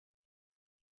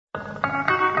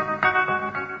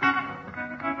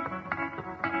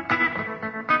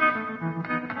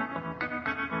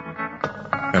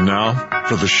And now,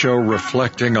 for the show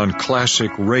reflecting on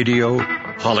classic radio,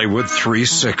 Hollywood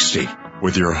 360,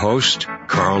 with your host,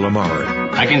 Carl Amari.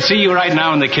 I can see you right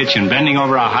now in the kitchen, bending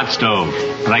over a hot stove,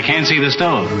 but I can't see the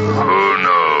stove. Who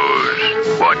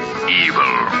knows what evil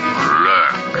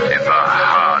lurks in the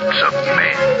hearts of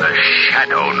men? The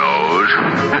shadow knows.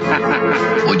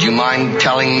 Would you mind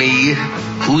telling me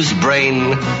whose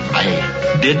brain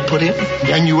I did put in?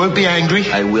 And you won't be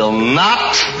angry? I will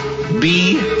not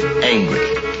be angry.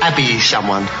 Abby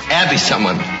someone. Abby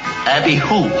someone. Abby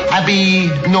who? Abby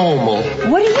normal.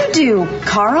 What do you do,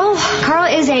 Carl?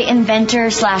 Carl is a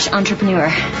inventor/entrepreneur.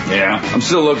 Yeah, I'm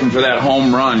still looking for that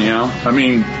home run, you know? I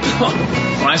mean,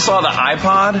 when I saw the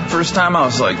iPod first time, I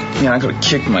was like, I could have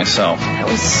kicked myself. That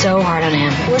was so hard on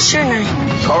him. What's your name?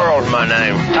 Carl's my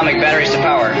name. Atomic batteries to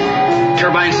power.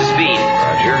 Turbines to speed.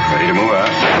 Roger, ready to move out.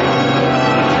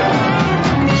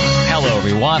 Hello,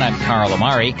 everyone. I'm Carl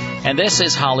Amari, and this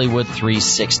is Hollywood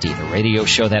 360, the radio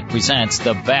show that presents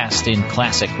the best in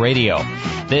classic radio.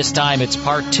 This time, it's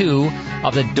part 2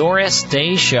 of the Doris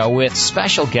Day Show with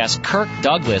special guest Kirk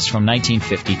Douglas from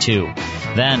 1952.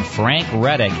 Then Frank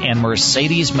Readick and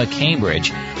Mercedes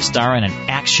McCambridge star in an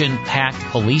action-packed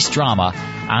police drama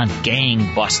on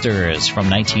Gangbusters from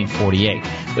 1948.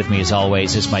 With me, as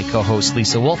always, is my co-host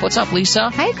Lisa Wolf. What's up, Lisa?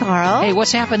 Hi, Carl. Hey,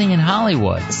 what's happening in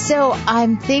Hollywood? So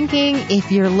I'm thinking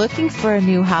if you're looking for a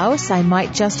new house, I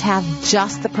might just have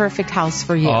just the perfect house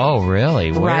for you. Oh,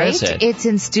 really? Where is it? It's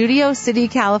in Studio City,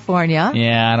 California.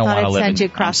 Yeah, I don't want to live in... you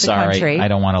across I'm sorry, the country. I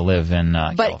don't want to live in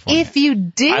But California. if you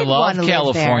did want to live there... I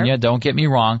love California, don't get me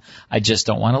wrong. I just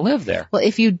don't want to live there. Well,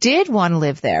 if you did want to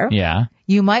live there... Yeah.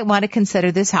 You might want to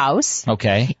consider this house.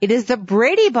 Okay. It is the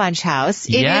Brady Bunch house.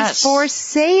 It is for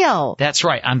sale. That's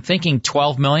right. I'm thinking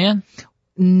 $12 million.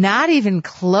 Not even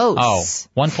close. Oh,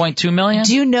 $1.2 million?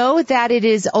 Do you know that it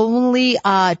is only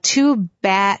a two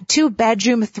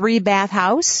bedroom, 3-bath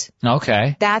house?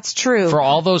 Okay. That's true. For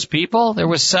all those people? There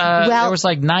was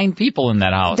like 9 people in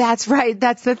that house. That's right.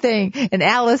 That's the thing. And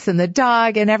Alice and the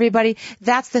dog and everybody.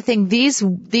 That's the thing. This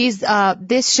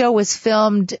show was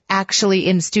filmed actually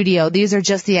in studio. These are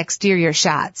just the exterior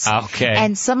shots. Okay.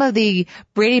 And some of the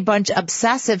Brady Bunch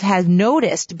obsessive has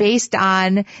noticed based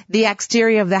on the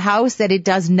exterior of the house that it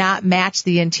does not match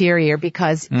the interior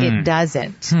because it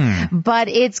doesn't. But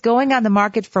it's going on the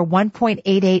market for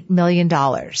 $1.88 million.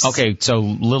 Okay, so a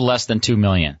little less than $2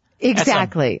 million.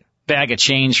 Exactly. That's a bag of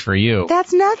change for you.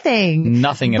 That's nothing.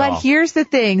 Nothing at all. But here's the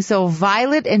thing. So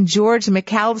Violet and George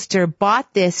McAllister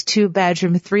bought this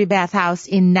 2-bedroom, 3-bath house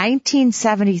in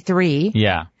 1973.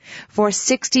 Yeah. For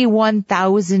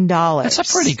 $61,000. That's a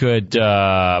pretty good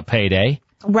payday.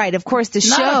 Right, of course, the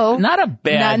show... Not a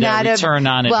bad return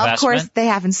on investment. Well, of course, they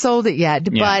haven't sold it yet,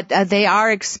 but they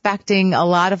are expecting a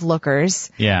lot of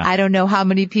lookers. Yeah. I don't know how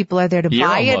many people are there to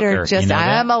buy it or just,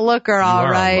 I'm a looker, all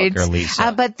right. You are a looker,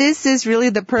 Lisa. But this is really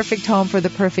the perfect home for the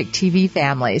perfect TV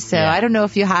family. So I don't know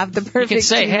if you have the perfect You can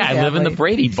say, TV hey, I live in the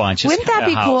Brady Bunch. Wouldn't that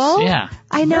be cool? Yeah.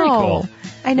 I know. Very cool.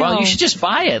 I know. Well, you should just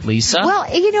buy it, Lisa. Well,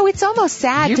 it's almost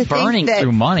sad to think that... You're burning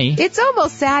through money. It's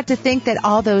almost sad to think that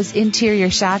all those interior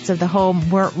shots of the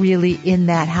home weren't really in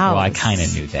that house. Well, I kind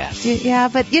of knew that. Yeah,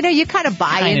 but, you kind of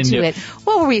buy into it.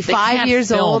 What were we, 5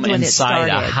 years old when it started?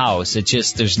 Inside a house. It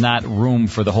just, there's not room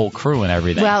for the whole crew and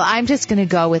everything. Well, I'm just going to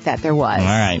go with that there was. All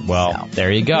right, well,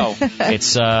 there you go.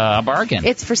 It's a bargain.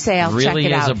 It's for sale. Really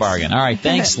Check it out. is a bargain. All right,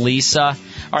 thanks, Lisa.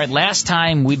 All right, last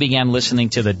time we began listening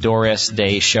to the Doris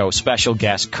Day Show, special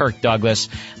guest Kirk Douglas.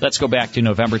 Let's go back to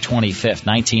November 25th,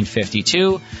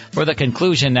 1952, for the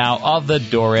conclusion now of the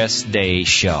Doris Day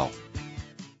Show.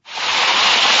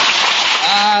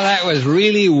 That was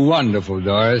really wonderful,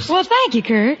 Doris. Well, thank you,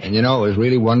 Kirk. And it was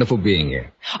really wonderful being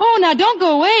here. Oh, now don't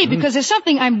go away, because there's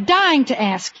something I'm dying to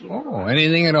ask you. Oh,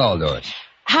 anything at all, Doris.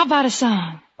 How about a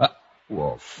song?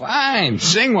 Well, fine.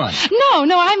 Sing one.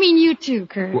 No, I mean you too,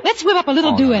 Kirk. Well, let's whip up a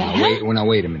little duet, Now,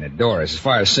 wait a minute, Doris. As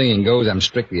far as singing goes, I'm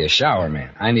strictly a shower man.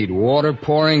 I need water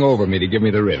pouring over me to give me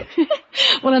the rhythm.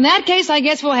 Well, in that case, I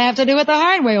guess we'll have to do it the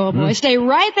hard way, old boy. Stay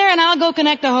right there and I'll go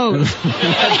connect the hose.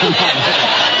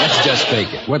 Let's just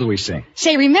fake it. What do we sing?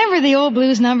 Say, remember the old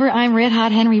blues number, I'm Red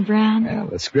Hot Henry Brown? Well,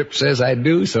 the script says I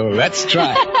do, so let's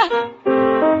try.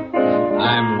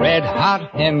 I'm Red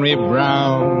Hot Henry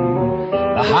Brown,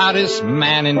 the hottest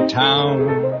man in town.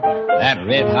 That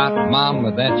red hot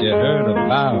mama that you heard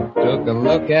about took a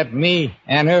look at me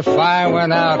and her fire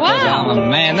went out. 'Cause I'm a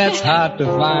man that's hard to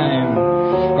find.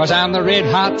 'cause I'm the red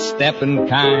hot steppin'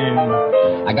 kind.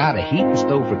 I got a heating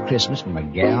stove for Christmas from a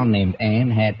gal named Ann.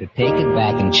 Had to take it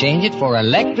back and change it for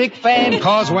electric fan.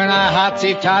 'Cause when I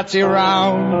hotsy-totsy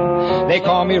round, they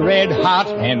call me Red Hot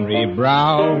Henry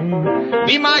Brown.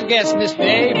 Be my guest, Miss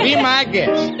Day, be my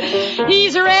guest.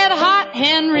 He's Red Hot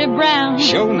Henry Brown.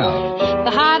 Sure enough.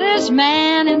 The hottest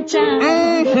man in town.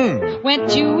 Mm-hmm. Went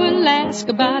to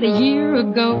Alaska about a year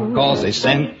ago. 'Cause they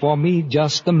sent for me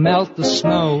just to melt the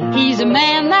snow. He's a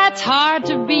man that's hard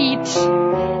to beat.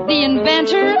 The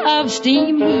inventor of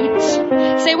steam heat.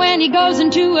 Say when he goes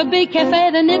into a big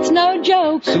cafe, then it's no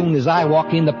joke. Soon as I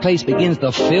walk in, the place begins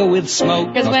to fill with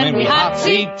smoke. 'Cause when we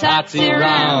hotsy-totsy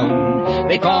round,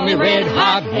 they call me Red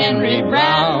Hot Henry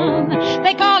Brown.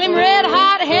 They call him Red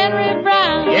Hot Henry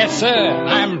Brown. Yes, sir,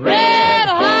 I'm Red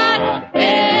Hot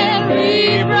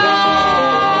Henry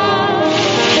Brown.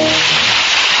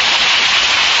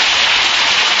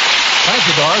 Thank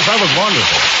you, Doris. That was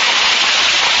wonderful.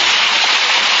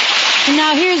 And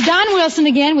now here's Don Wilson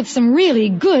again with some really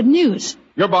good news.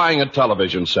 You're buying a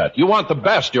television set. You want the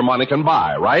best your money can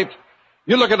buy, right?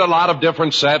 You look at a lot of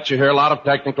different sets, you hear a lot of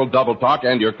technical double talk,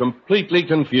 and you're completely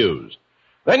confused.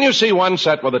 Then you see one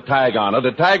set with a tag on it,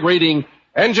 a tag reading,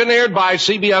 engineered by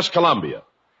CBS Columbia.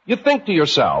 You think to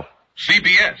yourself,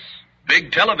 CBS,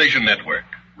 big television network,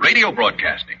 radio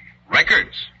broadcasting,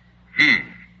 records.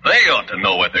 They ought to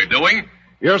know what they're doing.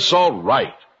 You're so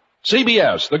right.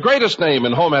 CBS, the greatest name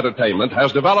in home entertainment,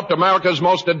 has developed America's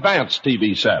most advanced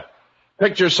TV set.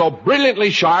 Pictures so brilliantly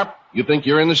sharp, you think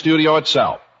you're in the studio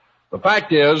itself. The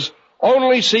fact is,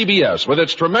 only CBS, with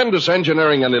its tremendous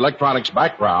engineering and electronics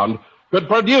background, could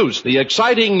produce the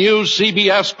exciting new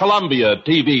CBS Columbia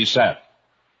TV set.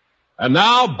 And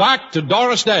now, back to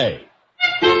Doris Day.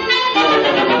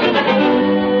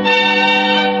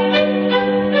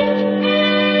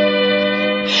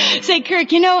 Say,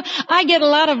 Kirk, you know, I get a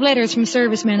lot of letters from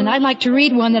servicemen, and I'd like to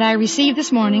read one that I received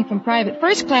this morning from Private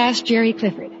First Class Jerry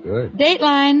Clifford. Good.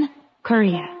 Dateline,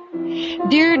 Korea.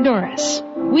 Dear Doris,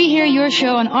 we hear your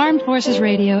show on Armed Forces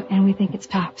Radio, and we think it's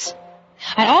tops.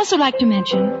 I'd also like to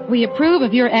mention we approve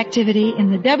of your activity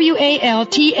in the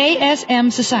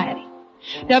WALTASM Society.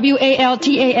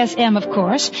 WALTASM, of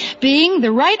course, being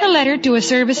the Write a Letter to a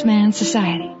Serviceman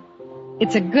Society.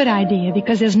 It's a good idea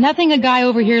because there's nothing a guy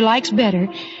over here likes better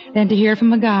than to hear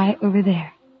from a guy over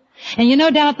there. And you know,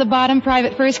 down at the bottom,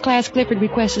 Private First Class Clifford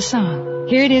requests a song.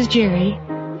 Here it is, Jerry,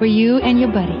 for you and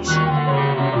your buddies.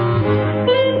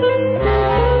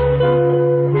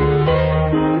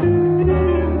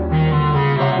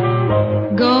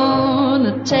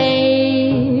 Gonna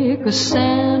take a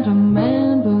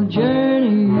sentimental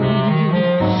journey.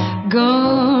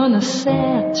 Gonna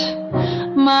set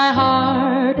my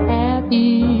heart at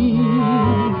ease.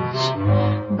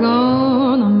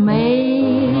 Gonna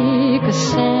make a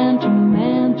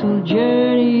sentimental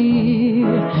journey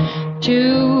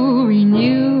to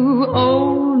renew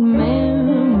old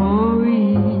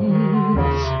memories.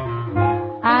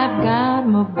 I've got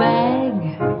my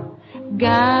bag,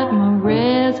 got my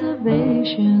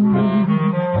reservation,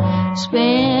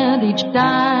 spent each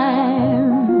dime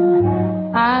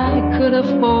I could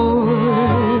afford.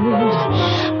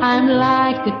 I'm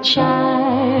like a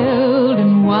child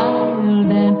in wild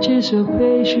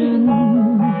anticipation.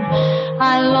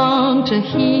 I long to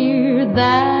hear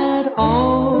that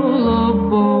all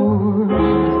aboard.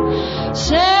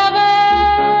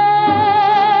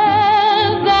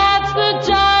 7, that's the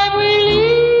time we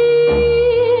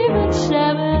leave at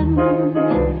 7.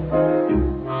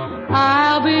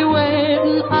 I'll be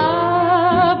waiting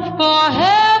up for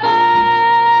heaven,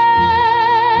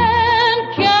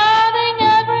 counting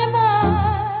every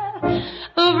mile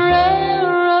of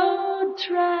railroad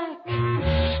track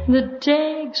that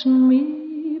takes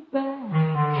me back.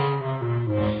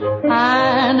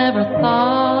 I never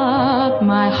thought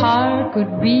my heart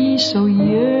could be so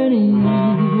yearning.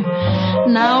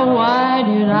 Now why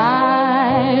did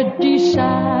I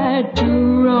decide to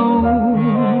roam?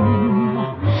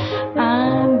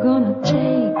 I'm gonna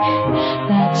take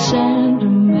that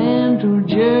sentimental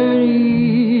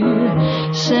journey,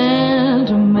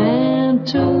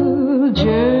 sentimental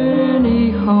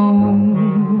journey home.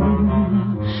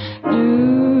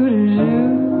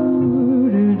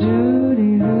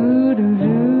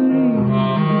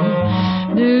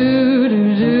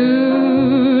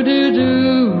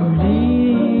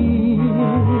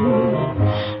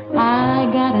 I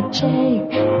gotta take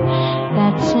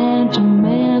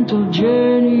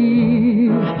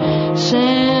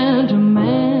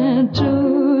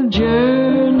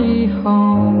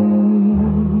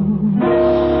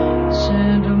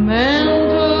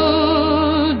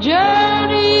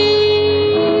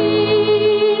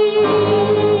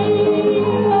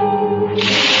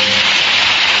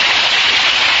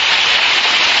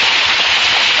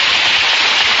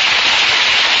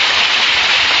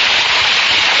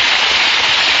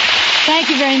Thank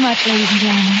you very much, ladies and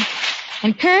gentlemen.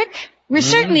 And Kirk, we're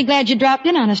certainly glad you dropped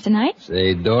in on us tonight.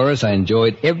 Say, Doris, I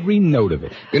enjoyed every note of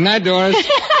it. Good night, Doris.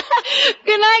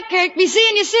 Good night, Kirk. Be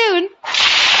seeing you soon.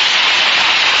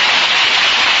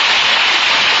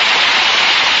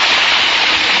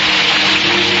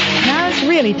 Now it's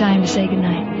really time to say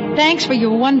goodnight. Thanks for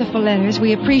your wonderful letters.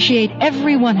 We appreciate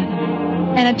every one of them.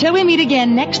 And until we meet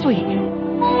again next week.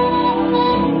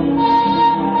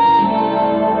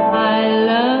 I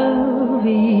love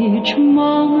each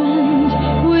moment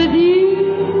with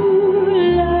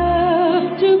you.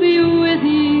 Love to be with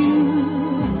you.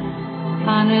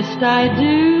 Honest, I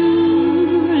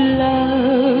do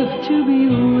love to be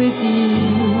with you.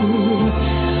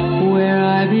 Where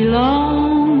I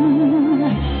belong,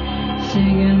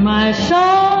 singing my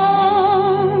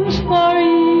songs for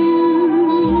you.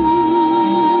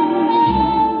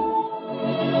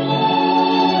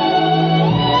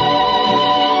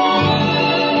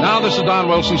 Now this is Don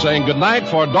Wilson saying goodnight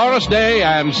for Doris Day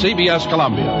and CBS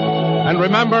Columbia. And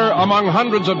remember, among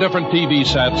hundreds of different TV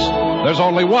sets, there's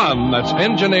only one that's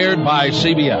engineered by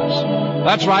CBS.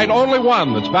 That's right, only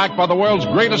one that's backed by the world's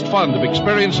greatest fund of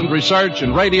experience and research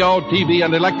in radio, TV,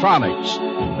 and electronics.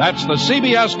 That's the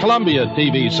CBS Columbia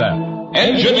TV set.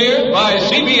 Engineered by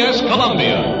CBS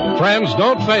Columbia. Friends,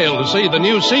 don't fail to see the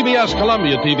new CBS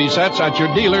Columbia TV sets at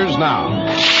your dealers now.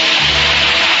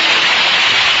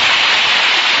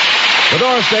 The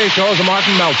Doris Day Show is a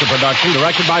Martin Meltzer production,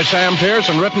 directed by Sam Pierce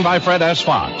and written by Fred S.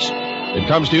 Fox. It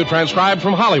comes to you transcribed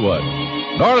from Hollywood.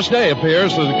 Doris Day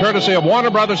appears through the courtesy of Warner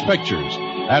Brothers Pictures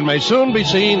and may soon be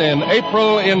seen in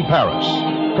April in Paris.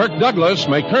 Kirk Douglas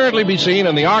may currently be seen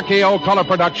in the RKO color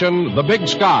production, The Big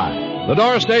Sky. The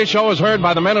Doris Day Show is heard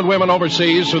by the men and women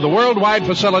overseas through the worldwide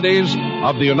facilities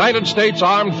of the United States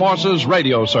Armed Forces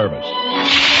Radio Service.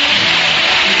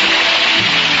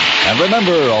 And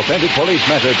remember, authentic police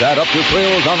methods add up to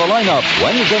thrills on the lineup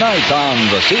Wednesday nights on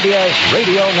the CBS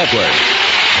Radio Network.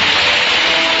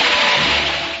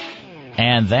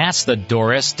 And that's the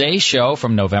Doris Day Show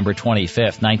from November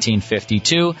 25th,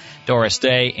 1952. Doris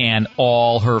Day and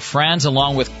all her friends,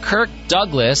 along with Kirk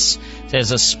Douglas, as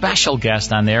a special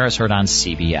guest on there, is heard on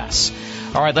CBS.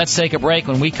 All right, let's take a break.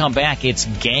 When we come back, it's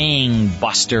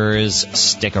Gangbusters.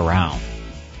 Stick around.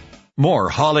 More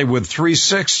Hollywood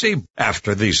 360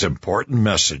 after these important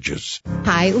messages.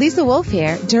 Hi, Lisa Wolf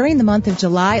here. During the month of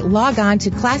July, log on to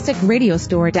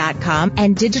ClassicRadiostore.com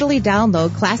and digitally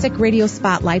download Classic Radio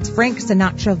Spotlight's Frank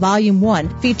Sinatra Volume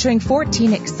 1, featuring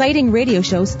 14 exciting radio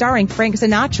shows starring Frank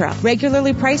Sinatra.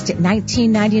 Regularly priced at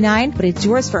 $19.99, but it's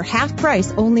yours for half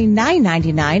price, only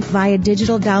 $9.99, via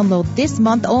digital download this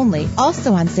month only.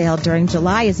 Also on sale during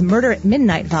July is Murder at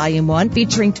Midnight Volume 1,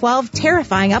 featuring 12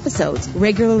 terrifying episodes.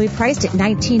 Regularly priced at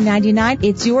 $19.99,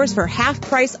 it's yours for half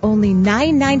price, only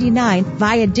 $9.99,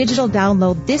 via digital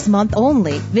download this month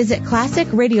only. Visit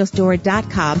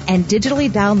ClassicRadiostore.com and digitally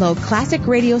download Classic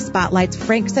Radio Spotlight's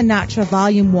Frank Sinatra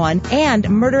Volume 1 and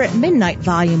Murder at Midnight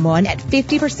Volume 1 at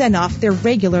 50% off their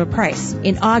regular price.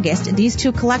 In August, these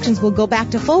two collections will go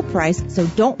back to full price, so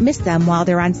don't miss them while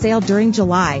they're on sale during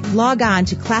July. Log on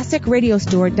to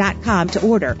ClassicRadiostore.com to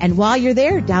order, and while you're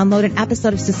there, download an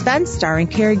episode of Suspense starring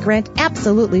Cary Grant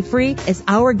absolutely free as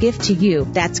our gift to you.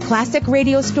 That's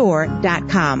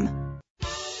ClassicRadiostore.com.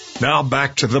 Now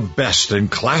back to the best in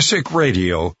classic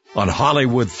radio on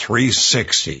Hollywood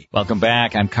 360. Welcome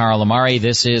back. I'm Carl Amari.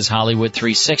 This is Hollywood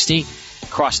 360.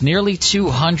 Across nearly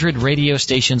 200 radio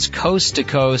stations coast to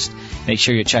coast. Make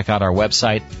sure you check out our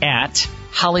website at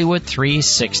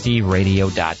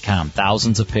Hollywood360radio.com.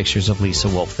 Thousands of pictures of Lisa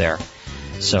Wolf there.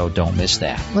 So don't miss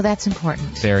that. Well, that's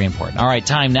important. Very important. All right,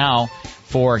 time now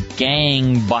for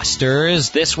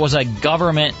Gangbusters. This was a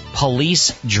government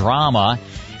police drama.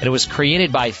 It was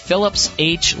created by Phillips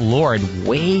H. Lord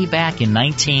way back in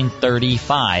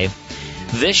 1935.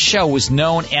 This show was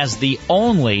known as the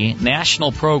only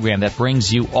national program that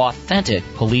brings you authentic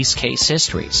police case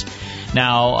histories.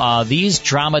 Now, these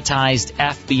dramatized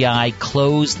FBI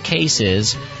closed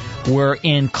cases were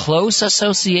in close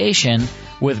association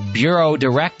with Bureau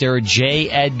Director J.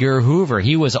 Edgar Hoover.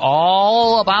 He was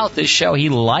all about this show. He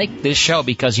liked this show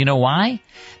because you know why?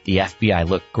 The FBI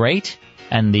looked great,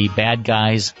 and the bad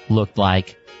guys looked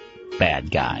like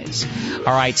bad guys.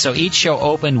 All right, so each show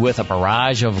opened with a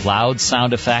barrage of loud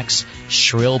sound effects,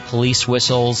 shrill police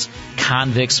whistles,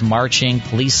 convicts marching,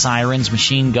 police sirens,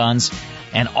 machine guns,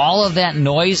 and all of that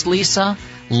noise, Lisa,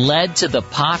 led to the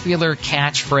popular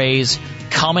catchphrase,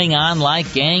 Coming On Like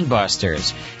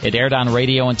Gangbusters. It aired on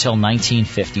radio until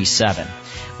 1957.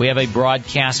 We have a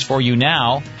broadcast for you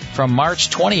now from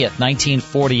March 20th,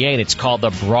 1948. It's called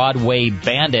the Broadway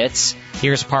Bandits.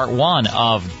 Here's part 1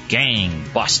 of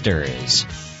Gangbusters.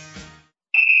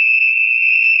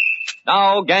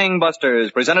 Now,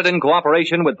 Gangbusters, presented in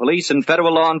cooperation with police and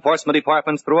federal law enforcement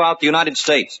departments throughout the United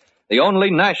States. The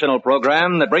only national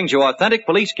program that brings you authentic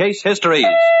police case histories.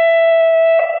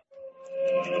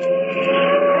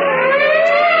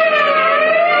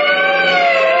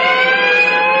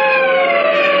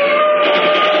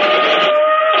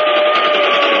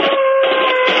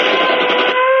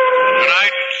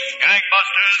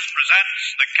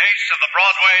 Presents the case of the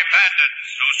Broadway Bandits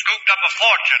who scooped up a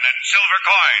fortune in silver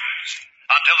coins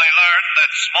until they learned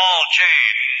that small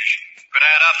change could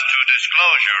add up to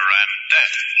disclosure and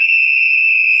death.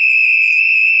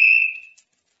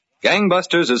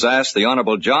 Gangbusters has asked the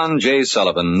Honorable John J.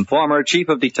 Sullivan, former Chief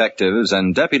of Detectives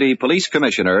and Deputy Police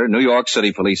Commissioner, New York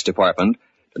City Police Department,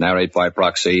 to narrate by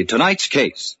proxy tonight's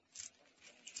case.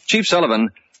 Chief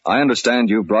Sullivan, I understand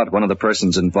you brought one of the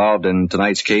persons involved in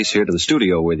tonight's case here to the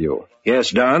studio with you.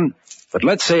 Yes, Don, but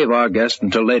let's save our guest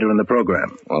until later in the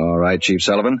program. All right, Chief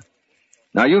Sullivan.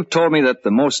 Now, you've told me that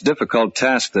the most difficult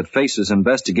task that faces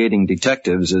investigating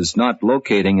detectives is not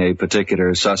locating a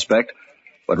particular suspect,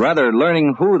 but rather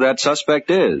learning who that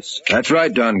suspect is. That's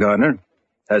right, Don Gardner.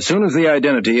 As soon as the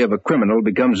identity of a criminal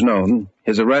becomes known,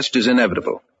 his arrest is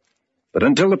inevitable. But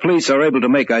until the police are able to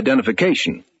make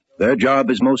identification, their job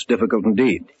is most difficult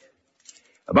indeed.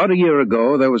 About a year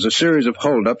ago, there was a series of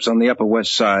holdups on the Upper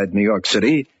West Side, New York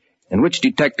City, in which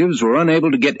detectives were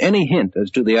unable to get any hint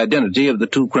as to the identity of the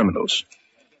two criminals.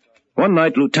 One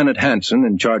night, Lieutenant Hanson,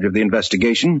 in charge of the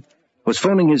investigation, was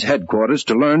phoning his headquarters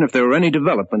to learn if there were any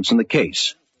developments in the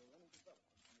case.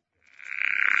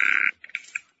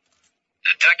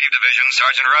 Detective Division,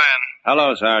 Sergeant Ryan.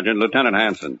 Hello, Sergeant. Lieutenant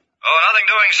Hanson. Oh, nothing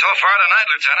doing so far tonight,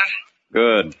 Lieutenant.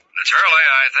 Good. It's early.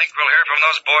 I think we'll hear from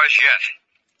those boys yet.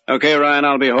 Okay, Ryan,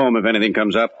 I'll be home if anything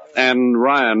comes up. And,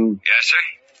 Ryan. Yes, sir?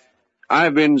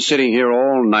 I've been sitting here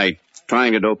all night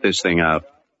trying to dope this thing out.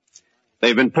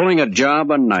 They've been pulling a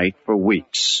job a night for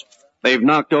weeks. They've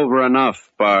knocked over enough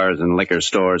bars and liquor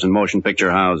stores and motion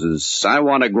picture houses. I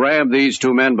want to grab these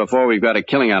two men before we've got a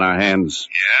killing on our hands.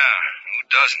 Yeah, who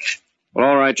doesn't? Well,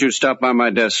 all right, you stop by my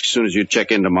desk as soon as you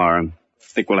check in tomorrow. I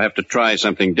think we'll have to try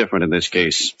something different in this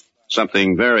case.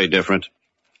 Something very different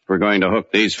if we're going to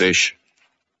hook these fish.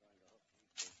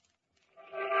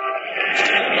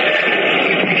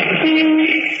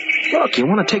 Look, you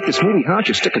want to take this movie, huh?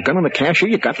 You stick a gun on the cashier,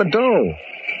 you got the dough.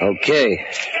 Okay,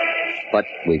 but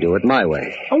we do it my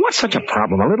way. Oh, what's such a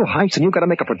problem? A little heist and you got to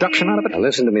make a production out of it? Now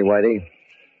listen to me, Whitey.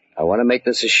 I want to make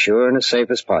this as sure and as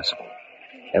safe as possible.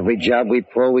 Every job we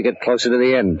pull, we get closer to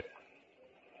the end.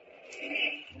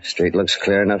 The street looks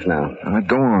clear enough now. All right,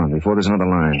 go on before there's another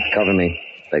line. Cover me.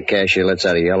 That cashier lets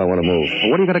out a yell, I want to move. Well,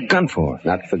 what do you got a gun for?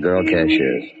 Not for girl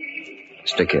cashiers.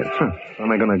 Stick here. Huh. Where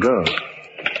am I going to go?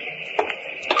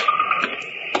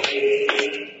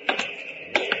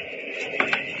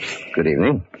 Good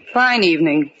evening. Fine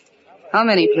evening. How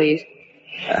many, please?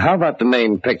 How about the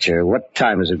main picture? What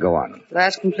time does it go on?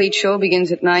 Last complete show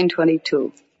begins at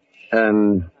 9:22.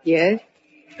 Yes?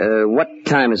 What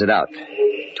time is it out?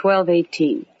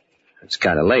 12:18. It's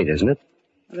kind of late, isn't it?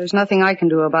 Well, there's nothing I can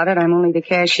do about it. I'm only the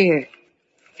cashier.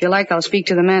 If you like, I'll speak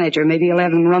to the manager. Maybe he'll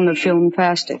have him run the film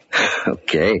faster.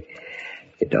 Okay.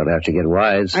 You don't have to get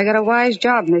wise. I got a wise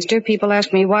job, mister. People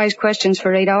ask me wise questions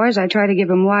for 8 hours. I try to give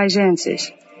them wise answers.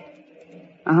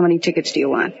 Now, how many tickets do you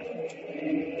want?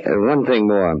 One thing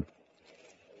more.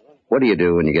 What do you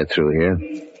do when you get through here?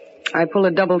 I pull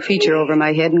a double feature over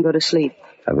my head and go to sleep.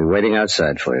 I'll be waiting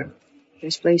outside for you.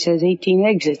 This place has 18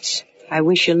 exits. I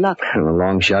wish you luck. I'm a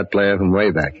long shot player from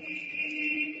way back.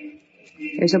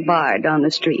 There's a bar down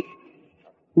the street.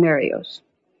 Mario's.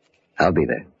 I'll be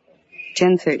there.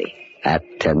 10:30. At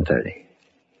 10:30.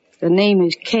 The name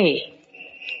is Kay.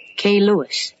 Kay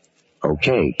Lewis.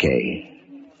 Okay, Kay.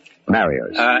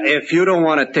 Mario's. If you don't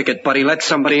want a ticket, buddy, let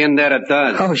somebody in there that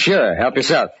does. Oh, sure. Help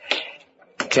yourself.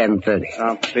 10:30.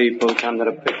 Some people come to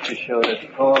the picture show to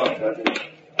talk.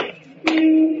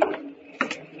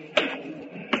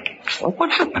 Well,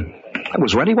 what happened? I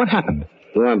was ready. What happened?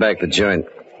 Go on back to the joint.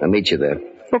 I'll meet you there.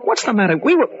 Look, what's the matter?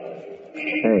 We were...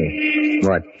 Hey.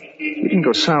 What? You didn't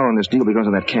go sour on this deal because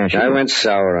of that cash. I went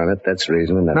sour on it. That's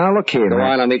reason. Now, look here, Go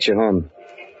man. on, I'll meet you home.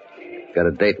 Got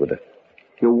a date with her.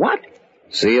 You what?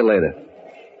 See you later.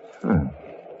 Huh.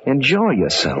 Enjoy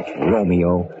yourself,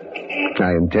 Romeo.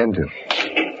 I intend to.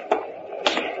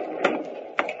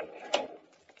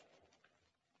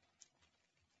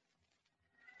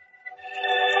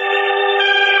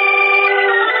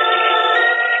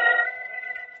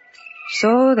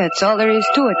 So that's all there is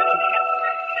to it.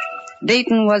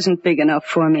 Dayton wasn't big enough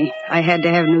for me. I had to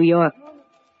have New York.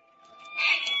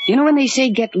 You know when they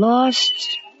say get lost,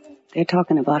 they're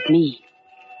talking about me.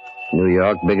 New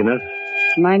York big enough?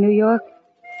 My New York?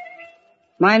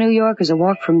 My New York is a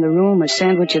walk from the room, a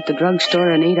sandwich at the drugstore,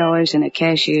 and 8 hours in a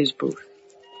cashier's booth.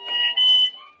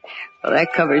 Well,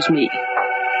 that covers me.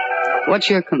 What's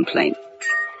your complaint?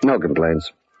 No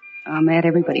complaints. Oh, Matt,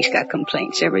 everybody's got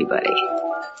complaints, everybody.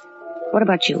 What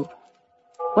about you?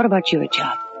 What about your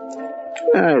job?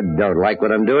 I don't like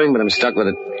what I'm doing, but I'm stuck with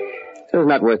it. So it's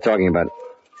not worth talking about.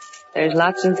 There's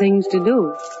lots of things to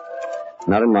do.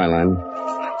 Not in my line.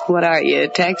 What are you, a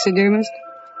taxidermist?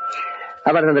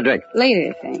 How about another drink?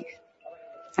 Later, thanks.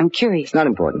 I'm curious. Not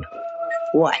important.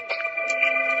 What?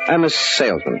 I'm a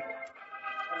salesman.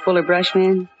 Fuller brush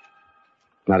man?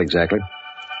 Not exactly.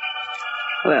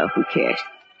 Well, who cares?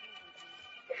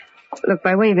 Look,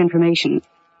 by way of information,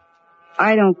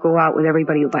 I don't go out with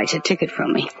everybody who buys a ticket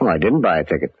from me. Well, I didn't buy a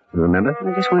ticket. Remember?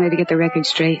 I just wanted to get the record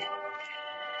straight.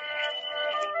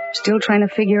 Still trying to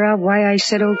figure out why I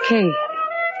said okay.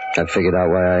 I figured out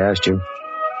why I asked you.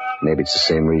 Maybe it's the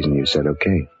same reason you said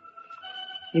okay.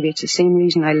 Maybe it's the same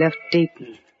reason I left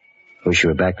Dayton. Wish you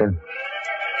were back then?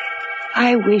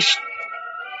 I wish...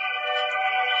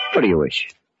 What do you wish?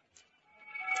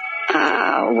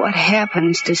 What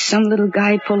happens? Does some little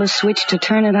guy pull a switch to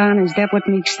turn it on? Is that what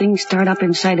makes things start up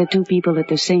inside of two people at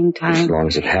the same time? As long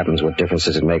as it happens, what difference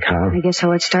does it make how? I guess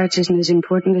how it starts isn't as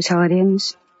important as how it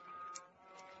ends.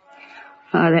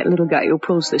 That little guy who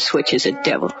pulls the switch is a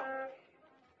devil.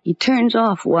 He turns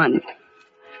off one,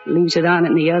 leaves it on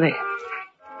in the other.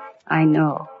 I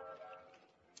know.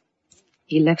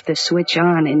 He left the switch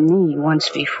on in me once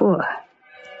before.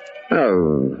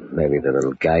 Oh, maybe the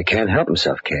little guy can't help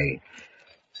himself, Kay.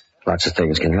 Lots of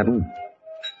things can happen.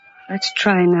 Let's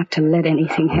try not to let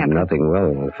anything happen. Nothing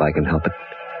will, if I can help it.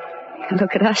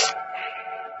 Look at us.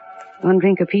 One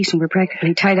drink apiece and we're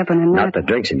practically tied up in a knot. Not the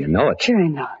drinks, and you know it. Sure I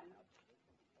know.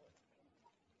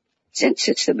 Since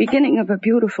it's the beginning of a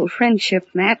beautiful friendship,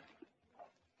 Matt,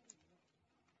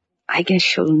 I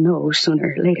guess you'll know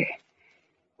sooner or later.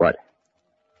 What?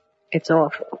 It's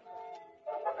awful.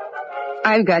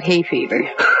 I've got hay fever.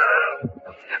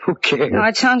 Who cares? No,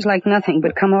 it sounds like nothing,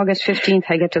 but come August 15th,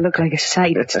 I get to look like a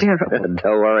sight. It's terrible. Don't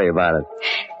worry about it.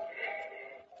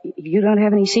 You don't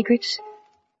have any secrets?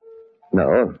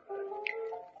 No.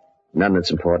 None that's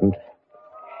important.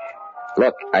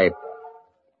 Look,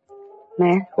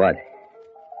 Matt? What?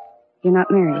 You're not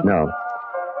married? No.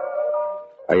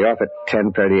 Are you off at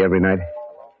 10:30 every night?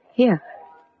 Yeah.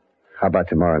 How about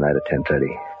tomorrow night at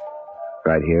 10:30?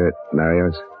 Right here at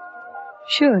Mario's?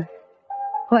 Sure.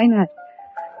 Why not?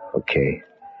 Okay.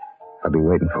 I'll be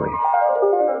waiting for you.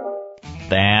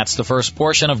 That's the first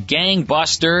portion of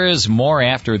Gangbusters. More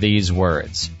after these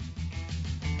words.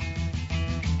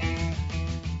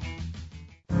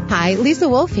 Hi, Lisa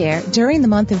Wolf here. During the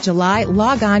month of July,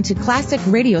 log on to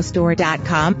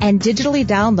ClassicRadiostore.com and digitally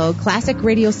download Classic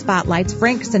Radio Spotlight's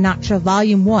Frank Sinatra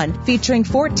Volume 1, featuring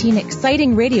 14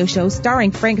 exciting radio shows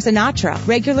starring Frank Sinatra.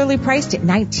 Regularly priced at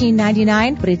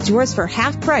 $19.99, but it's yours for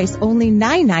half price, only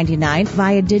 $9.99,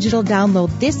 via digital download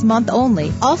this month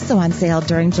only. Also on sale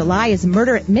during July is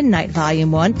Murder at Midnight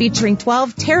Volume 1, featuring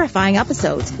 12 terrifying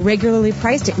episodes. Regularly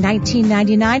priced at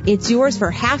 $19.99, it's yours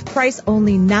for half price,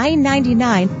 only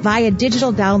 $9.99, via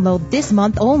digital download this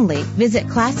month only. Visit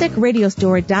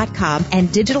ClassicRadiostore.com and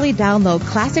digitally download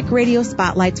Classic Radio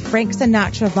Spotlight's Frank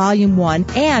Sinatra Volume 1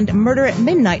 and Murder at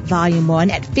Midnight Volume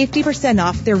 1 at 50%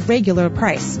 off their regular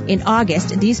price. In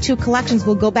August, these two collections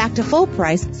will go back to full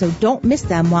price, so don't miss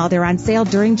them while they're on sale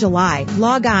during July.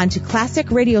 Log on to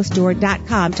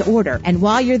ClassicRadiostore.com to order, and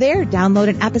while you're there, download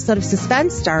an episode of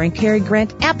Suspense starring Cary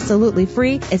Grant absolutely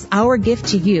free as our gift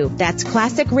to you. That's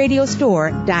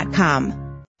ClassicRadiostore.com.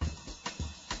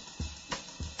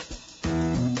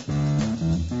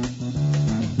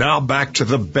 Now back to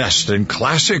the best in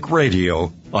classic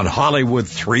radio on Hollywood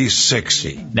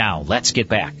 360. Now let's get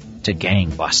back to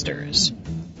Gangbusters.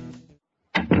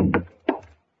 Hello,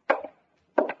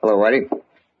 Whitey.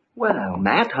 Well,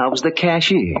 Matt, how's the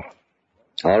cashier?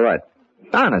 All right.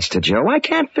 Honest to Joe, I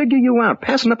can't figure you out.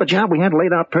 Passing up a job we had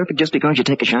laid out perfect just because you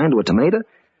take a shine to a tomato?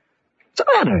 What's the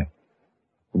matter?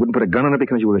 You wouldn't put a gun on it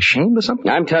because you were ashamed or something?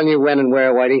 I'm telling you when and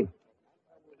where, Whitey.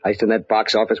 Heist in that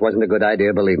box office wasn't a good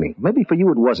idea, believe me. Maybe for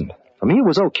you it wasn't. For me it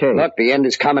was okay. Look, the end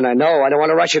is coming, I know. I don't want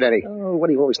to rush it, Eddie. Oh,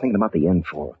 what are you always thinking about the end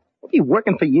for? What are you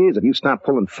working for years if you start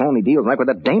pulling phony deals like with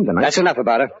that dame tonight? That's enough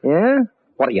about it. Yeah?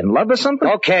 What, are you in love or something?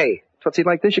 Okay. Tootsie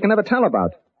like this you can never tell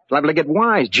about. Liable to get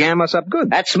wise, jam us up good.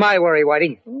 That's my worry,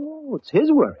 Whitey. Oh, it's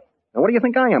his worry. Now what do you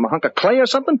think I am, a hunk of clay or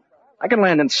something? I can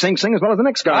land in Sing Sing as well as the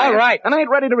next guy. All right. And I ain't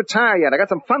ready to retire yet. I got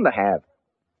some fun to have.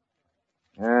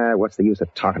 What's the use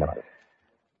of talking about it?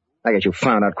 I guess you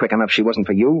found out quick enough she wasn't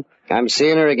for you. I'm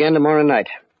seeing her again tomorrow night.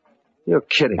 You're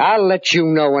kidding. I'll let you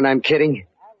know when I'm kidding.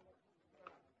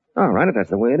 All right, if that's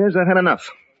the way it is, I've had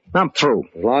enough. I'm through.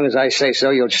 As long as I say so,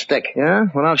 you'll stick. Yeah?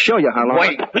 Well, I'll show you how long.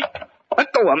 Wait.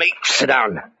 Let go of me. Sit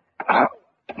down.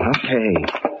 Okay.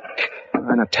 All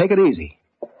right, now take it easy.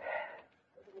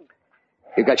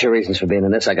 You got your reasons for being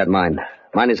in this. I got mine.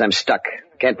 Mine is I'm stuck.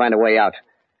 Can't find a way out.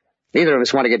 Neither of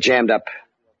us want to get jammed up.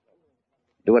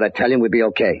 Do what I tell you and we'll be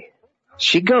okay.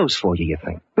 She goes for you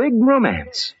think? Big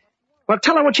romance. Well,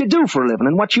 tell her what you do for a living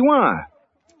and what you are.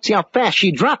 See how fast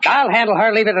she drops. I'll handle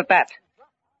her. Leave it at that.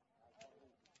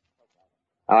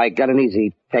 I got an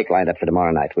easy take lined up for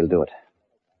tomorrow night. We'll do it.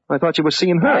 I thought you were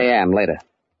seeing her. I am, later.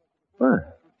 Well,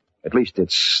 at least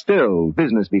it's still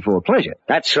business before pleasure.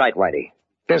 That's right, Whitey.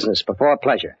 Business before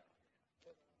pleasure.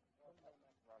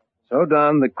 So,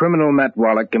 Don, the criminal Matt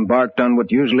Wallach embarked on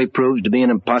what usually proves to be an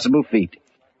impossible feat.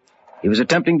 He was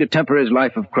attempting to temper his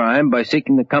life of crime by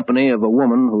seeking the company of a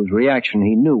woman whose reaction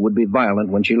he knew would be violent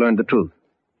when she learned the truth.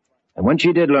 And when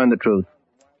she did learn the truth,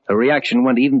 her reaction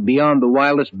went even beyond the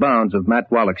wildest bounds of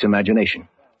Matt Wallach's imagination.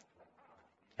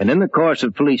 And in the course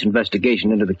of police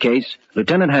investigation into the case,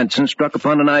 Lieutenant Hanson struck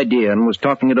upon an idea and was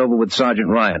talking it over with Sergeant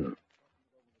Ryan.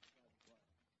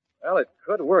 Well, it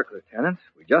could work, Lieutenant.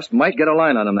 We just might get a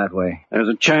line on them that way. There's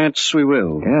a chance we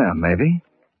will. Yeah, maybe.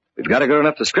 We've got a good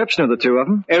enough description of the two of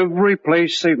them. Every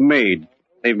place they've made,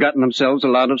 they've gotten themselves a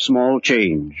lot of small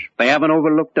change. They haven't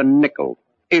overlooked a nickel.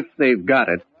 If they've got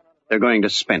it, they're going to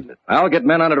spend it. I'll get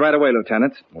men on it right away,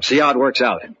 Lieutenant. We'll see how it works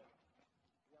out.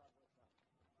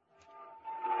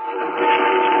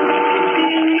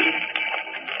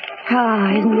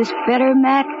 Ah, isn't this better,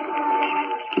 Matt?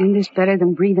 Isn't this better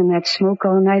than breathing that smoke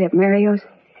all night at Mario's?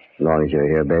 As long as you're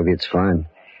here, baby, it's fine.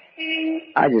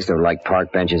 I just don't like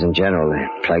park benches in general.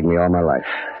 They plague me all my life.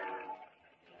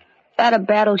 That a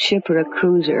battleship or a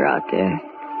cruiser out there?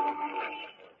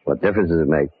 What difference does it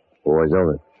make? War's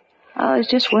over. I was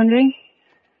just wondering.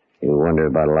 You wonder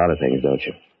about a lot of things, don't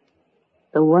you?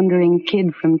 The wandering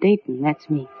kid from Dayton, that's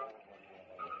me.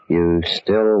 You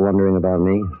still wondering about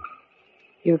me?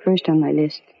 You're first on my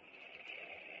list.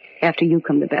 After you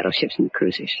come the battleships and the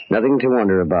cruisers. Nothing to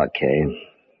wonder about, Kay.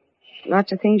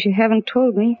 Lots of things you haven't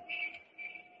told me.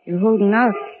 You're holding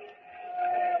out.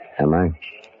 Am I?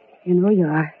 You know you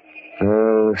are.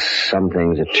 Oh, some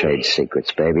things are trade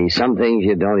secrets, baby. Some things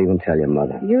you don't even tell your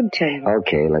mother. You'd tell her.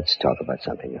 Okay, let's talk about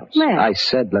something else. Well. I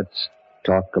said let's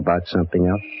talk about something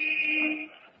else.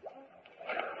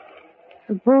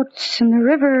 The boats in the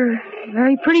river are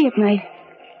very pretty at night.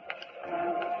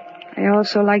 I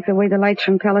also like the way the lights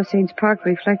from Palisades Park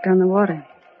reflect on the water.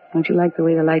 Don't you like the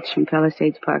way the lights from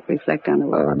Palisades Park reflect on the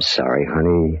water? Oh, I'm sorry,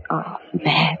 honey. Oh,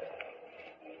 Matt.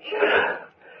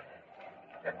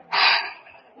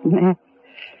 Matt.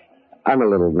 I'm a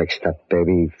little mixed up,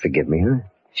 baby. Forgive me, huh?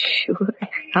 Sure,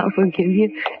 I'll forgive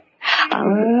you.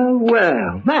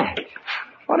 Well, Matt,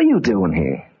 what are you doing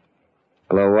here?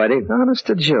 Hello, Whitey. Honest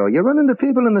to Joe, you run into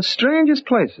people in the strangest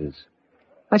places.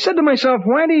 I said to myself,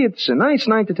 Whitey, it's a nice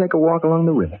night to take a walk along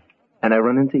the river. And I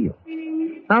run into you.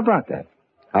 How about that?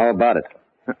 How about it?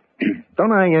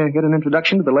 Don't I get an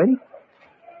introduction to the lady?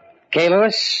 Kay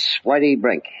Lewis, Whitey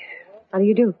Brink. How do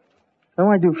you do? Oh,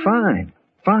 I do fine.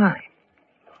 Fine.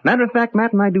 Matter of fact,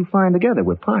 Matt and I do fine together.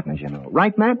 We're partners, you know.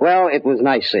 Right, Matt? Well, it was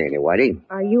nice seeing you, Whitey.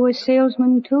 Are you a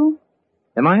salesman, too?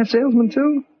 Am I a salesman,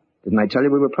 too? Didn't I tell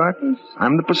you we were partners?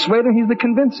 I'm the persuader, he's the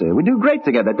convincer. We do great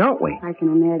together, don't we? I can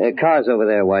imagine. Car's over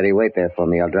there, Whitey. Wait there for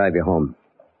me. I'll drive you home.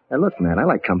 Hey, look, man, I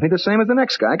like company the same as the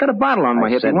next guy. I got a bottle on my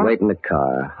hip. I said wait in the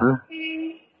car, huh?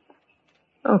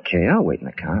 Okay, I'll wait in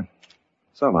the car.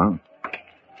 So long.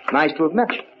 Nice to have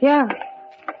met you. Yeah,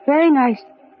 very nice.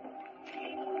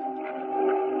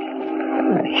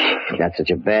 He's not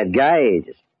such a bad guy. He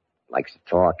just likes to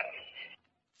talk.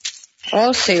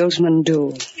 All salesmen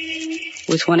do,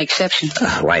 with one exception.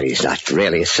 Whitey's not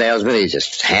really a salesman. He's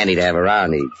just handy to have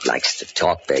around. He likes to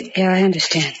talk big. Yeah, I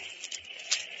understand.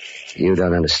 You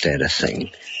don't understand a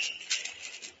thing.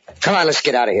 Come on, let's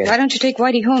get out of here. Why don't you take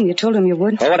Whitey home? You told him you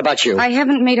would. Well, what about you? I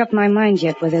haven't made up my mind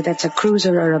yet whether that's a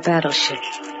cruiser or a battleship.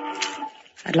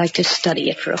 I'd like to study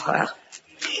it for a while.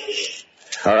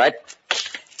 All right.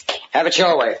 Have it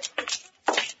your way.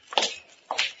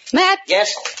 Matt?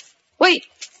 Yes? Wait.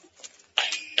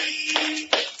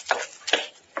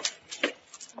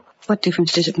 What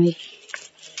difference does it make?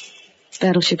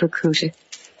 Battleship or cruiser?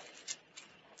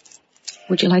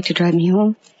 Would you like to drive me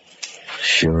home?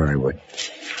 Sure I would.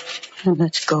 Then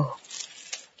let's go.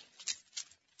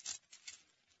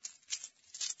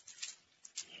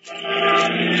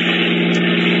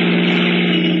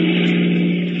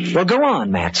 Well, go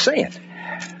on, Matt. Say it.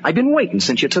 I've been waiting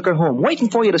since you took her home, waiting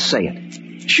for you to say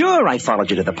it. Sure, I followed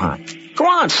you to the pond. Go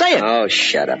on, say it. Oh,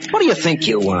 shut up. What do you think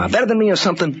you are? Better than me or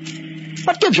something?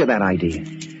 What gives you that idea?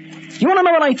 You want to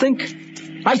know what I think?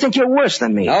 I think you're worse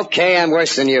than me. Okay, I'm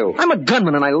worse than you. I'm a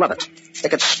gunman and I love it. They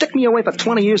could stick me away for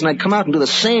 20 years and I'd come out and do the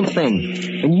same thing.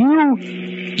 And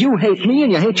you hate me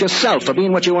and you hate yourself for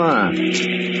being what you are.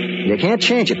 You can't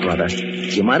change it, brother.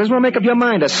 You might as well make up your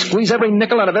mind to squeeze every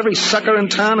nickel out of every sucker in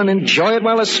town and enjoy it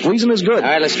while the squeezing is good. All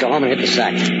right, let's go home and hit the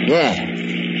sack.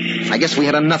 Yeah. I guess we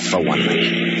had enough for one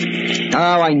night.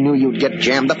 Oh, I knew you'd get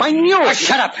jammed up. I knew it. Oh,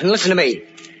 shut up and listen to me.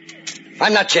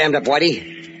 I'm not jammed up,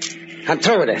 Whitey. I'm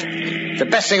through with her. The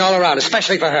best thing all around,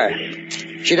 especially for her.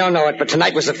 She don't know it, but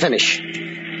tonight was the finish.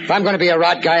 If I'm going to be a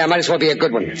rod guy, I might as well be a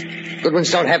good one. Good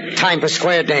ones don't have time for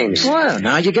square dames. Well,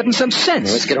 now you're getting some sense.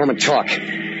 Now, let's get home and talk.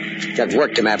 Got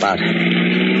work to map out.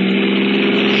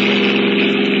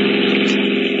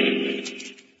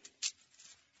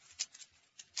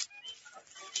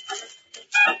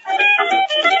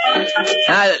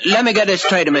 Now, let me get this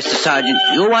straight, Mr. Sergeant.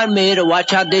 You want me to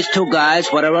watch out these two guys,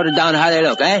 what I wrote it down how they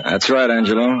look, eh? That's right,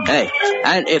 Angelo. Hey,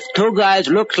 and if two guys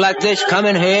looks like this come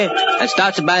in here and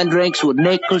starts buying drinks with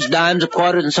nickels, dimes,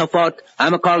 quarters, and so forth,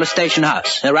 I'm going to call the station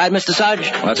house. Is that right, Mr.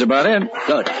 Sergeant? That's about it.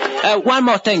 Good. One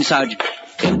more thing, Sergeant.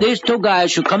 If these two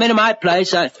guys should come into my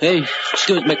place,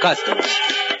 excuse me, customs.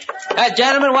 Hey,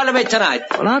 gentlemen, what are we tonight?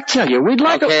 Well, I'll tell you, we'd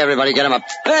like Okay, everybody, get him up.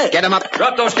 Hey. Get him up.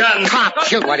 Drop those guns. Cop,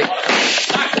 shoot, Whitey.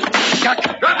 Drop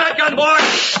that gun, boy.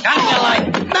 Gun your light.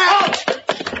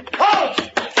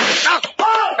 Hold!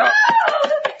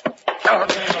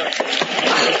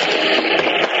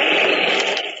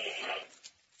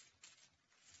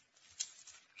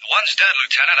 One's dead,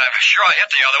 Lieutenant. I'm sure I hit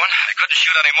the other one. I couldn't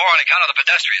shoot any more on account of the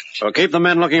pedestrians. So keep the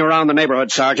men looking around the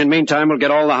neighborhood, Sergeant. Meantime, we'll get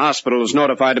all the hospitals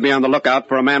notified to be on the lookout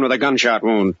for a man with a gunshot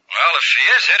wound. Well, if he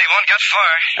is hit, he won't get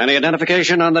far. Any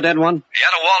identification on the dead one? He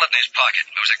had a wallet in his pocket.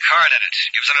 There was a card in it.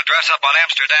 Gives an address up on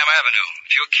Amsterdam Avenue. A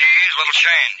few keys, little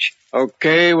change.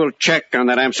 Okay, we'll check on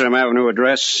that Amsterdam Avenue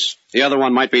address. The other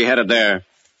one might be headed there.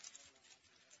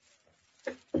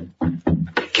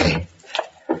 Kay.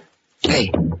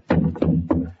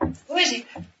 Who is it?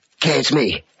 Kay, it's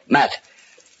me. Matt.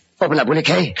 Open up, will you,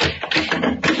 Kay?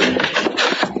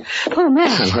 Oh,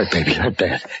 Matt. I'm hurt, baby. Hurt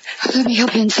bad. Let me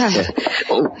help you inside.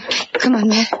 Oh. Come on,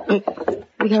 Matt.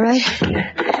 You all right?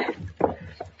 Yeah.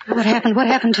 What happened? What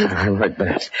happened to you? I'm hurt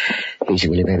bad. Easy,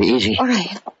 will you, baby? Easy. All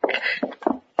right.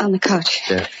 On the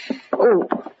couch. Oh.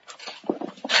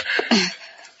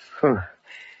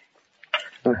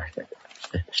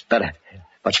 It's better.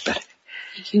 Much better.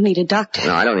 You need a doctor.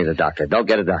 No, I don't need a doctor. Don't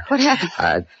get a doctor. What happened?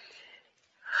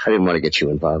 I didn't want to get you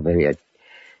involved, baby.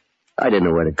 I didn't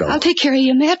know where to go. I'll take care of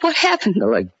you, Matt. What happened?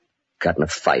 No, I got in a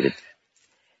fight. It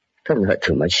doesn't hurt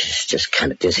too much. It's just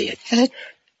kind of dizzy.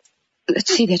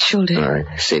 Let's see that shoulder. All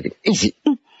right, save it. Easy.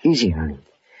 Easy, honey.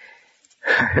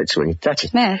 Hurts when you touch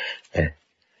it. Matt. Yeah.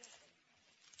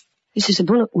 This is a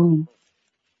bullet wound.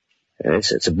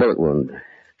 It's a bullet wound.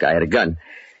 Guy had a gun.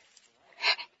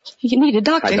 You need a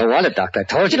doctor. I don't want a doctor. I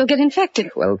told you. It'll get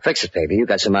infected. Well, fix it, baby. You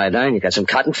got some iodine. You got some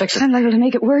cotton. Fix it. I'm liable to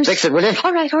make it worse. Fix it, will you?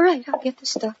 All right. I'll get the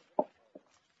stuff.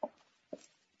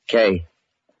 Kay.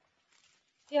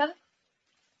 Yeah?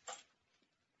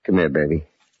 Come here, baby.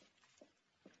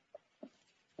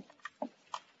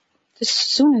 The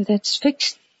sooner that's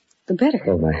fixed, the better.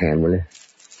 Hold my hand, will you?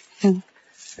 Yeah.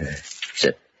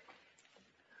 Sit.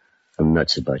 I'm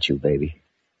nuts about you, baby.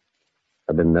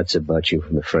 I've been nuts about you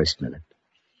from the first minute.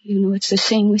 You know it's the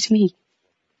same with me.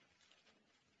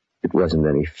 It wasn't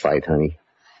any fight, honey.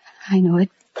 I know it.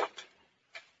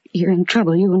 You're in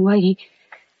trouble, you and Whitey.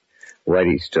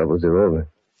 Whitey's troubles are over.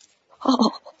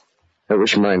 Oh. I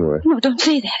wish mine were. No, don't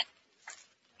say that.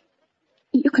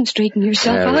 You can straighten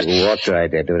yourself out. We walked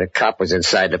right there. The cop was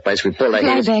inside the place. We pulled our Lie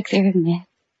hands. back there, Matt.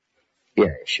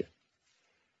 Yeah, sure.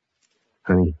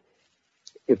 Honey,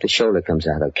 if the shoulder comes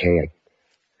out okay,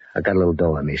 I got a little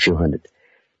dough on me, a few hundred.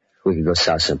 We could go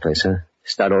south someplace, huh?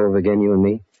 Start all over again, you and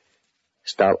me?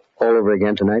 Start all over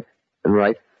again tonight? And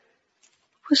right?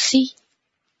 We'll see.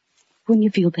 When you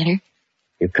feel better.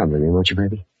 You come with me, won't you,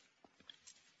 baby?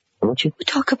 Won't you? We'll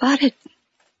talk about it.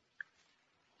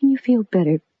 When you feel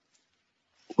better,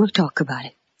 we'll talk about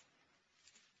it.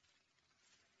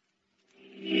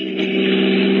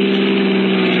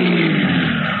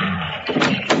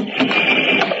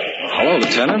 Hello,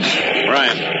 Lieutenant.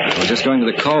 Brian. I was just going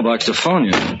to the call box to phone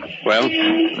you. Well?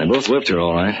 They both lived here,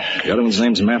 all right. The other one's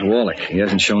name's Matt Wallach. He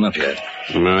hasn't shown up yet.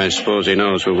 I suppose he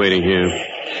knows we're waiting here.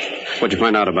 What'd you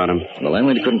find out about him? The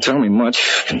landlady couldn't tell me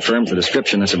much. Confirms the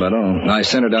description, that's about all. I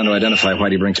sent her down to identify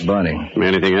Whitey Brink's body.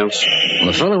 Anything else? Well,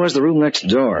 the fellow who has the room next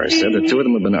door said the two of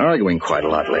them have been arguing quite a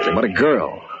lot lately about a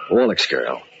girl, Wallach's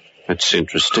girl. That's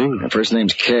interesting. Her first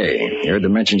name's Kay. You heard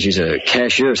them mention she's a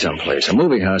cashier someplace. A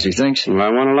movie house, he thinks. Well, I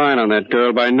want a line on that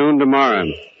girl by noon tomorrow.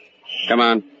 Come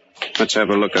on. Let's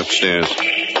have a look upstairs.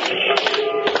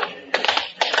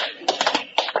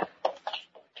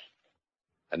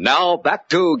 And now, back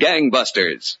to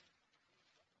Gangbusters.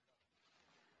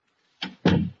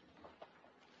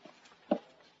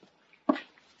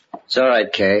 It's all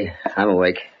right, Kay. I'm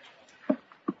awake.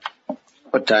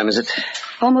 What time is it?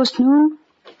 Almost noon.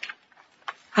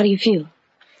 How do you feel?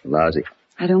 Lousy.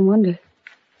 I don't wonder.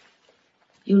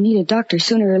 You'll need a doctor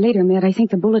sooner or later, Matt. I think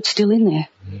the bullet's still in there.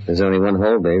 There's only one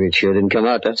hole, baby. It sure didn't come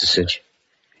out. That's a cinch.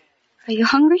 Are you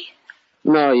hungry?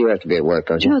 No, you have to be at work,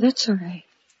 don't you? No, that's all right.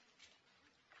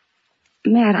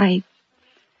 Matt, I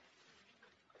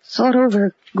thought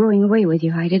over going away with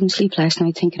you. I didn't sleep last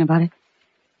night thinking about it.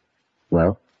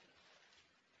 Well?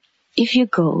 If you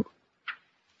go,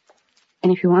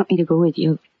 and if you want me to go with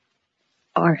you,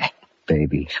 all right.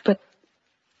 Baby. But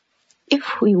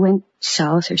if we went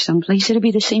south or someplace, it'd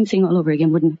be the same thing all over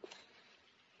again, wouldn't it?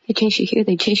 They'd chase you here,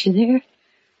 they'd chase you there.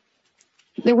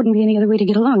 There wouldn't be any other way to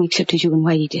get along except as you and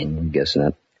Whitey did. Guess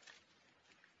not.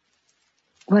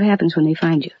 What happens when they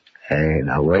find you? Hey,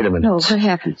 now wait a minute. No, what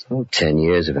happens? 10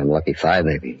 years if I'm lucky, 5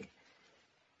 maybe.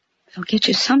 They'll get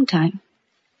you sometime.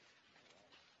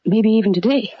 Maybe even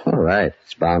today. All right,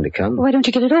 it's bound to come. Why don't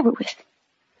you get it over with?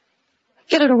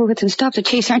 Get it over with and stop the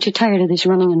chase. Aren't you tired of this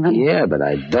running and running? Yeah, but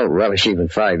I don't relish even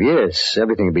 5 years.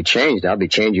 Everything will be changed. I'll be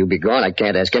changed, you'll be gone. I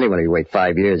can't ask anyone to wait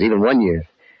 5 years, even 1 year.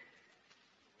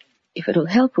 If it'll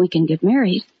help, we can get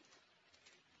married.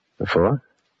 Before?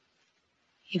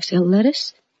 If they'll let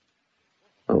us.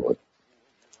 Oh,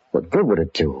 what good would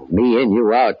it do? Me in,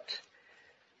 you out.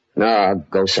 No, I'll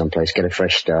go someplace, get a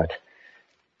fresh start.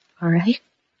 All right.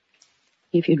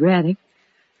 If you'd rather.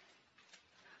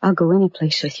 I'll go any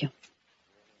place with you.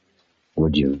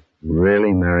 Would you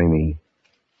really marry me?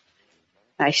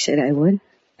 I said I would.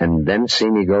 And then see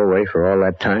me go away for all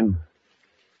that time?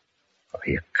 Oh,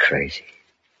 you're crazy.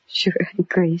 Sure, I'm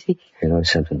crazy. You know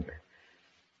something?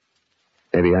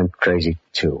 Maybe I'm crazy,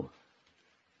 too.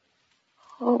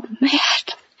 Oh,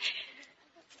 Matt.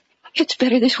 It's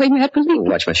better this way, Matt, believe me.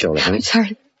 Watch my shoulder, honey. I'm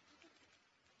sorry.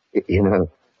 You know,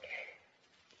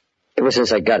 ever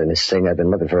since I got in this thing, I've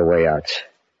been looking for a way out.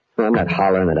 I'm not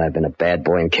hollering that I've been a bad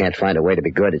boy and can't find a way to be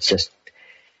good. It's just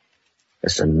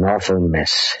an awful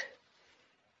mess.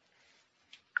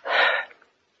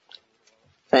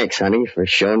 Thanks, honey, for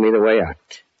showing me the way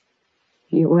out.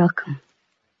 You're welcome.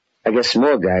 I guess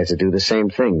more guys would do the same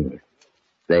thing.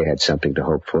 They had something to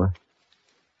hope for.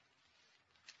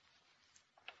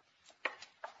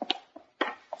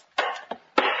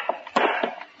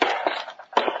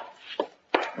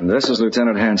 And this is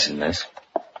Lieutenant Hanson, miss.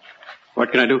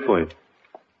 What can I do for you?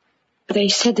 They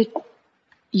said that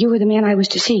you were the man I was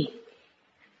to see.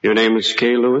 Your name is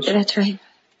Kay Lewis? That's right.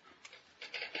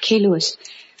 Kay Lewis.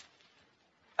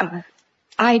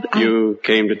 You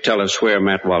came to tell us where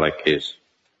Matt Wallach is.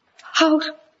 How?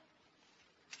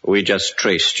 We just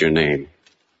traced your name.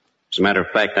 As a matter of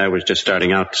fact, I was just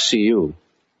starting out to see you.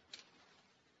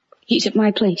 He's at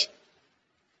my place.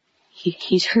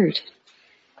 He's hurt.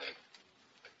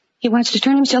 He wants to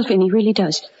turn himself in. He really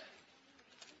does.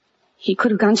 He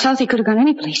could have gone south. He could have gone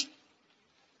any place.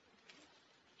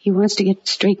 He wants to get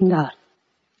straightened out.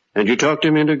 And you talked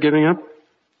him into giving up?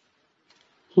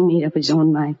 He made up his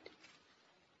own mind.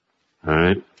 All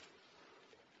right.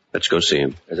 Let's go see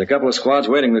him. There's a couple of squads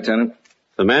waiting, Lieutenant.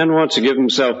 If the man wants to give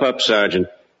himself up, Sergeant,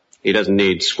 he doesn't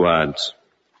need squads.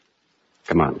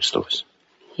 Come on, Miss Lewis.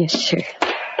 Yes, sir.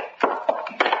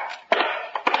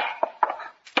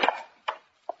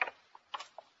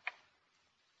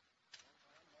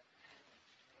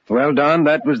 Well, Don,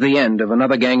 that was the end of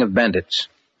another gang of bandits.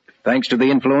 Thanks to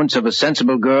the influence of a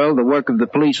sensible girl, the work of the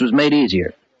police was made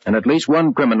easier, and at least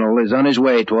one criminal is on his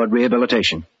way toward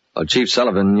rehabilitation. Well, Chief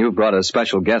Sullivan, you brought a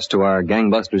special guest to our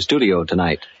Gangbusters studio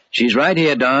tonight. She's right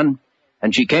here, Don,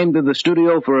 and she came to the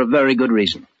studio for a very good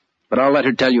reason. But I'll let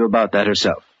her tell you about that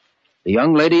herself. The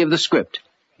young lady of the script,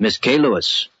 Miss Kay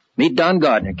Lewis. Meet Don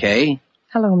Gardner, Kay.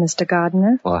 Hello, Mr.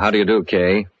 Gardner. Well, how do you do,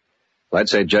 Kay? Well, I'd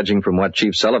say, judging from what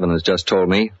Chief Sullivan has just told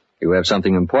me, you have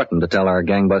something important to tell our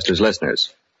Gangbusters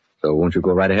listeners. So won't you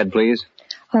go right ahead, please?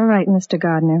 All right, Mr.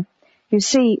 Gardner. You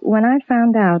see, when I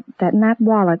found out that Matt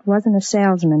Wallach wasn't a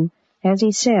salesman, as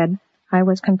he said, I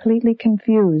was completely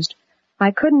confused.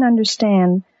 I couldn't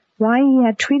understand why he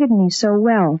had treated me so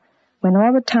well, when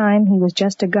all the time he was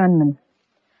just a gunman.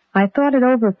 I thought it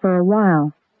over for a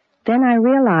while. Then I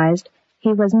realized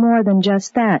he was more than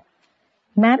just that.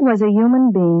 Matt was a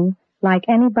human being like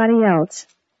anybody else.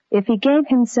 If he gave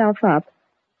himself up,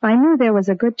 I knew there was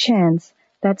a good chance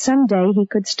that someday he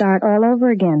could start all over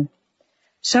again.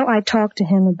 So I talked to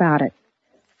him about it.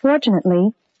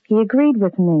 Fortunately, he agreed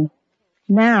with me.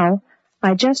 Now,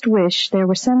 I just wish there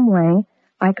were some way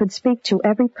I could speak to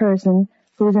every person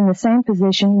who's in the same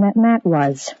position that Matt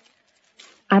was.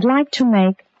 I'd like to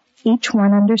make each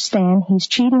one understand he's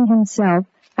cheating himself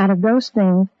out of those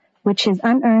things which his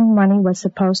unearned money was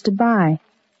supposed to buy.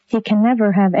 He can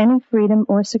never have any freedom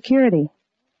or security.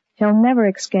 He'll never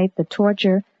escape the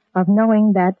torture of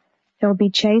knowing that he'll be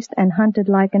chased and hunted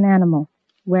like an animal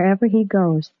wherever he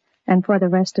goes and for the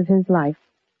rest of his life.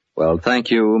 Well,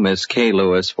 thank you, Miss Kay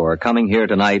Lewis, for coming here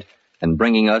tonight and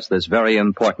bringing us this very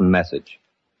important message.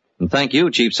 And thank you,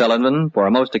 Chief Sullivan, for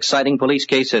a most exciting police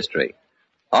case history.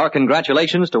 Our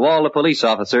congratulations to all the police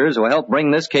officers who helped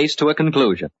bring this case to a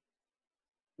conclusion.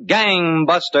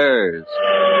 Gangbusters!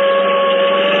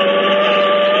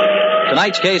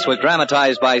 Tonight's case was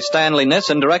dramatized by Stanley Niss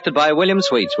and directed by William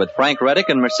Sweets, with Frank Readick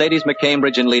and Mercedes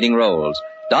McCambridge in leading roles.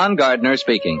 Don Gardner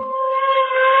speaking.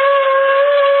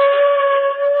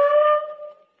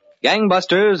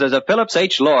 Gangbusters is a Phillips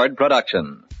H. Lord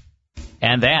production.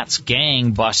 And that's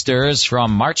Gangbusters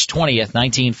from March 20th,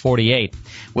 1948,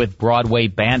 with Broadway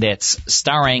Bandits,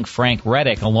 starring Frank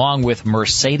Readick, along with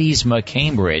Mercedes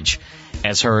McCambridge,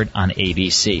 as heard on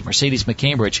ABC. Mercedes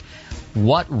McCambridge,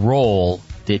 what role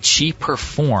did she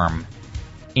perform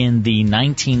in the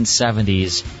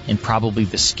 1970s in probably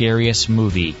the scariest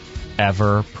movie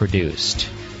ever produced?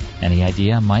 Any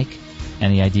idea, Mike?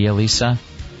 Any idea, Lisa?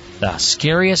 The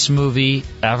scariest movie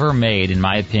ever made, in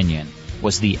my opinion,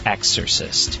 was The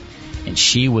Exorcist. And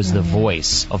she was the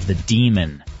voice of the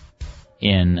demon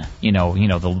in,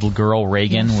 the little girl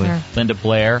Reagan with Linda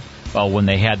Blair. Well, when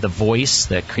they had the voice,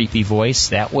 the creepy voice,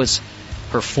 that was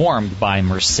performed by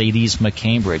Mercedes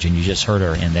McCambridge, and you just heard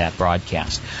her in that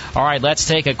broadcast. All right, let's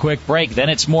take a quick break. Then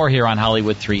it's more here on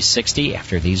Hollywood 360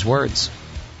 after these words.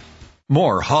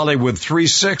 More Hollywood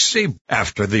 360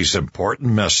 after these important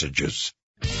messages.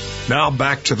 Now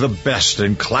back to the best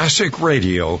in classic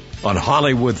radio on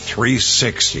Hollywood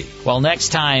 360. Well, next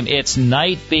time it's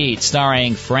Night Beat,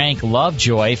 starring Frank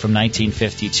Lovejoy from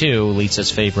 1952,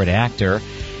 Lisa's favorite actor.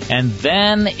 And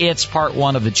then it's part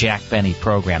one of the Jack Benny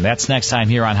program. That's next time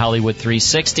here on Hollywood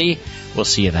 360. We'll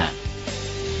see you then.